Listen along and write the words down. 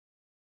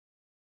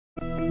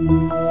The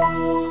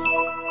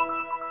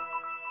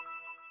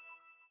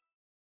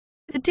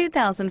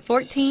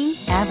 2014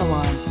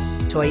 Avalon.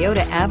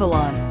 Toyota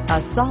Avalon, a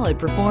solid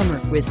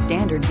performer with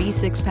standard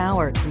V6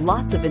 power,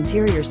 lots of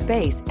interior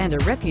space, and a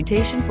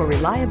reputation for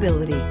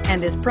reliability,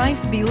 and is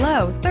priced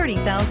below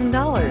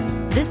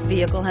 $30,000. This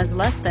vehicle has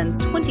less than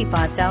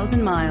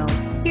 25,000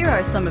 miles. Here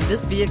are some of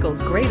this vehicle's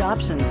great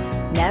options: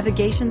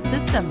 navigation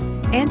system,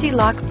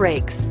 anti-lock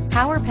brakes,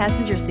 power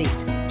passenger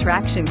seat,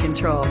 traction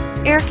control,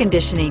 air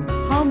conditioning,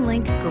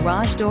 HomeLink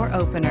garage door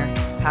opener,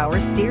 power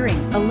steering,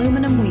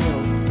 aluminum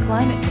wheels,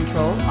 climate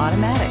control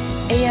automatic,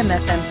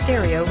 AM/FM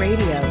stereo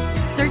radio.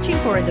 Searching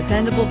for a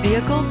dependable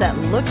vehicle that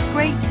looks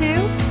great too?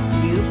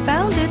 You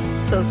found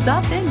it, so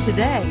stop in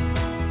today.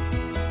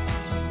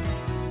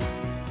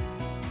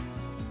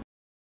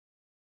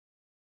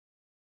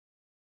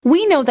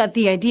 We know that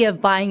the idea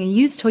of buying a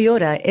used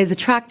Toyota is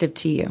attractive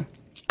to you.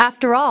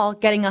 After all,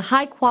 getting a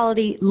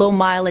high-quality,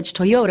 low-mileage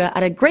Toyota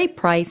at a great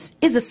price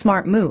is a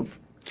smart move.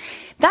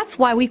 That's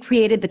why we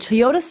created the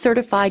Toyota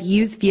Certified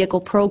Used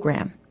Vehicle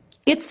Program.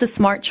 It's the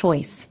smart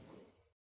choice.